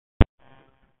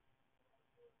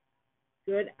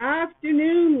Good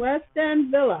afternoon, West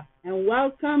End Villa, and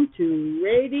welcome to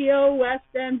Radio West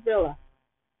End Villa.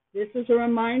 This is a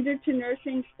reminder to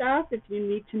nursing staff, if you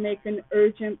need to make an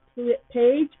urgent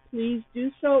page, please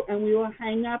do so, and we will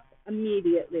hang up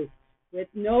immediately. With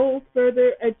no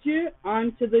further ado,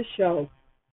 on to the show.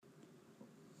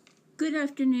 Good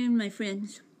afternoon, my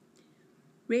friends.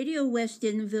 Radio West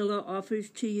End Villa offers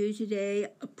to you today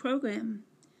a program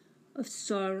of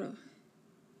sorrow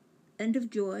and of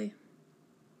joy.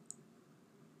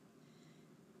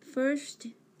 First,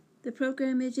 the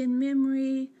program is in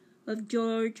memory of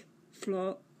George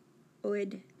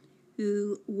Floyd,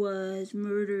 who was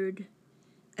murdered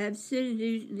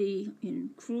absolutely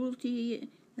in cruelty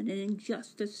and in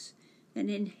injustice and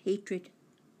in hatred.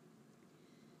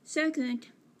 Second,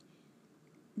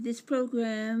 this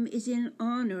program is in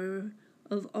honor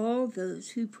of all those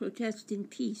who protest in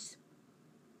peace.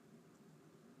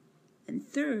 And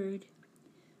third,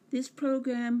 this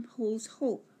program holds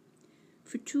hope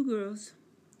for two girls,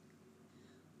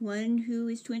 one who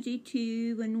is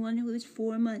 22 and one who is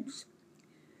 4 months,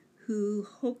 who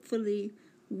hopefully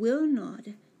will not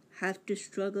have to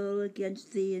struggle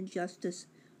against the injustice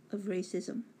of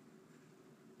racism.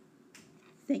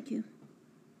 Thank you.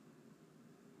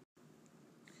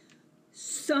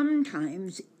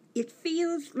 Sometimes it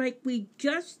feels like we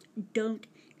just don't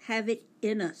have it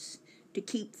in us to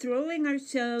keep throwing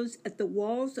ourselves at the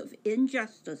walls of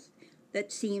injustice that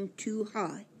seem too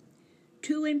high,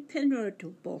 too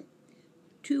impenetrable,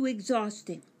 too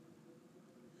exhausting.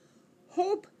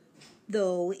 Hope,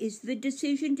 though, is the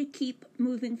decision to keep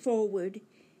moving forward,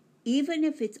 even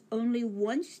if it's only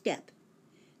one step,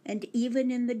 and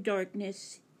even in the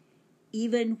darkness,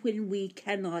 even when we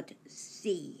cannot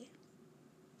see.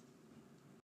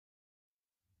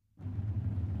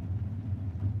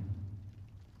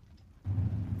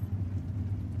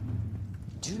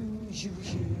 Do you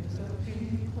hear the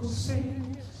people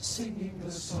singing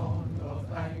the song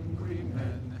of angry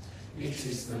men? It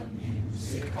is the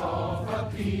music of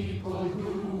a people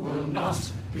who will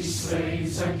not be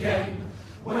slaves again.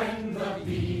 When the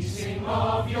beating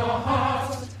of your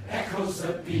heart echoes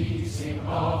the beating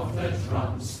of the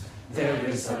drums, there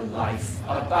is a life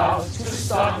about to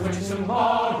start when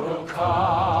tomorrow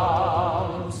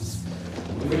comes.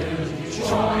 Will you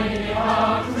join in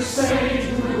our crusade?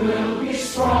 Who will be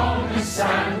strong and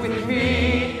stand with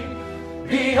me?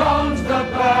 Beyond the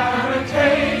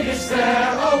barricade, is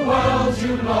there a world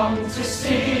you long to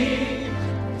see?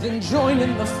 Then join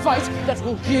in the fight that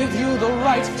will give you the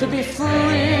right to be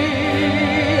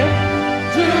free.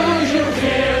 Do you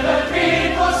hear the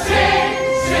people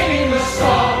singing the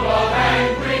song of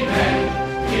angry men?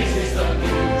 It is the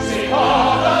music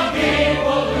of a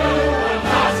people who will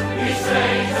not be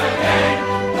slaves again.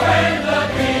 When the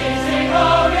beating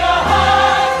of your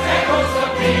heart echoes the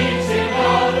beating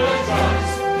of the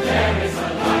drums, there is a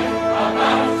life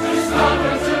about to start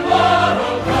when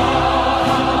tomorrow comes.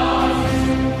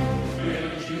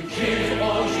 Will you give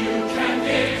all you can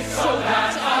give so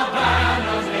that our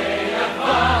banner may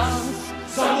advance?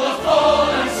 Some will fall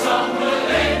and some will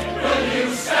live. Will you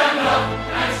stand up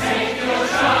and take your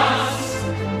chance?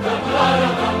 The blood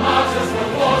of the martyrs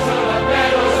will water the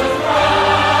meadows of grass.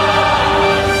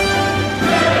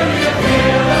 Will you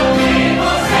hear the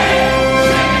people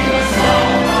singing the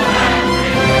song of angry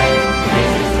men? It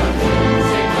is the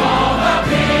music of a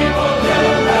people who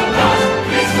will not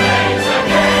be slaves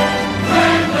again.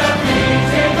 When the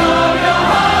beating of your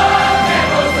heart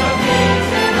echoes the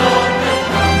beating of the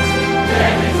drums,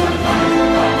 there is a life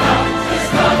about to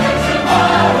start when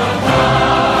tomorrow comes.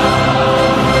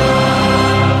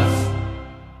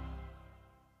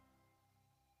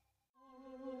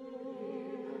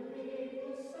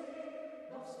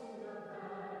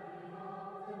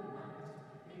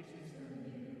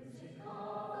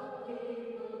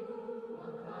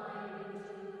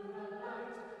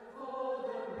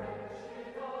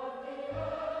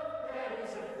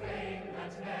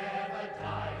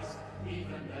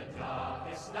 Even the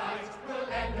darkest night will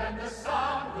end and the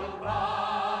sun will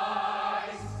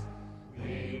rise.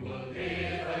 We will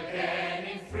live again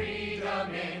in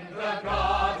freedom in the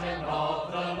garden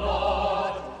of the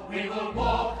Lord. We will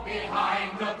walk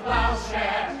behind the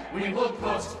plowshare. We will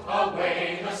put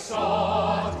away the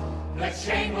sword. The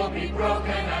chain will be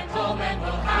broken and all men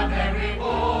will have their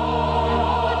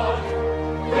reward.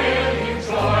 Will you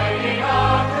join in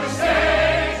our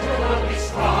crusade? Who will be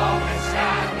strong and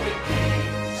stand with me?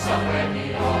 Somewhere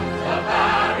beyond the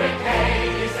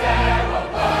barricade, is there a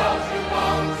world you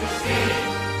long to see?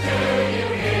 Do you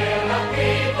hear the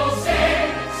people sing?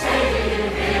 Say, do you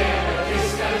hear the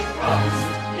distant drums?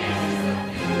 It is the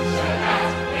future that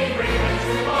we bring when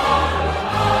tomorrow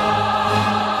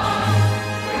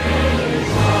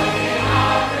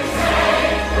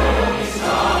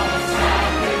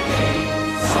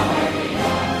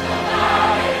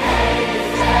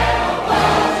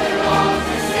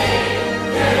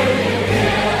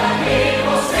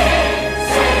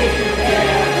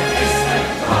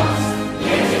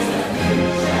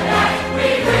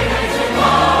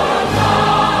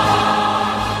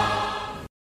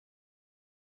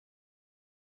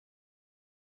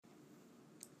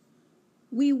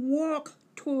We walk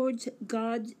towards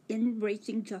God's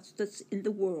embracing justice in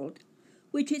the world,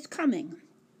 which is coming,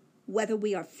 whether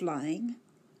we are flying,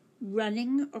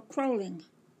 running, or crawling.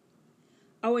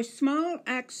 Our small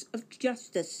acts of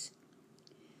justice,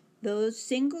 those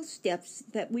single steps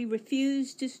that we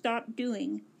refuse to stop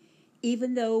doing,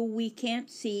 even though we can't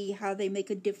see how they make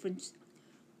a difference,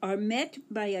 are met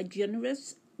by a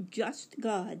generous, just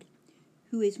God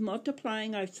who is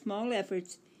multiplying our small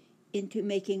efforts into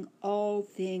making all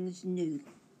things new.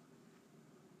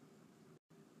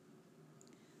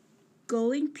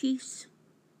 Go in peace.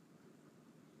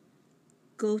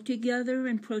 Go together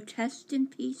and protest in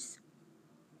peace.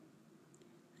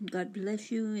 And God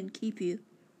bless you and keep you.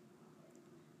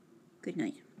 Good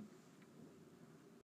night.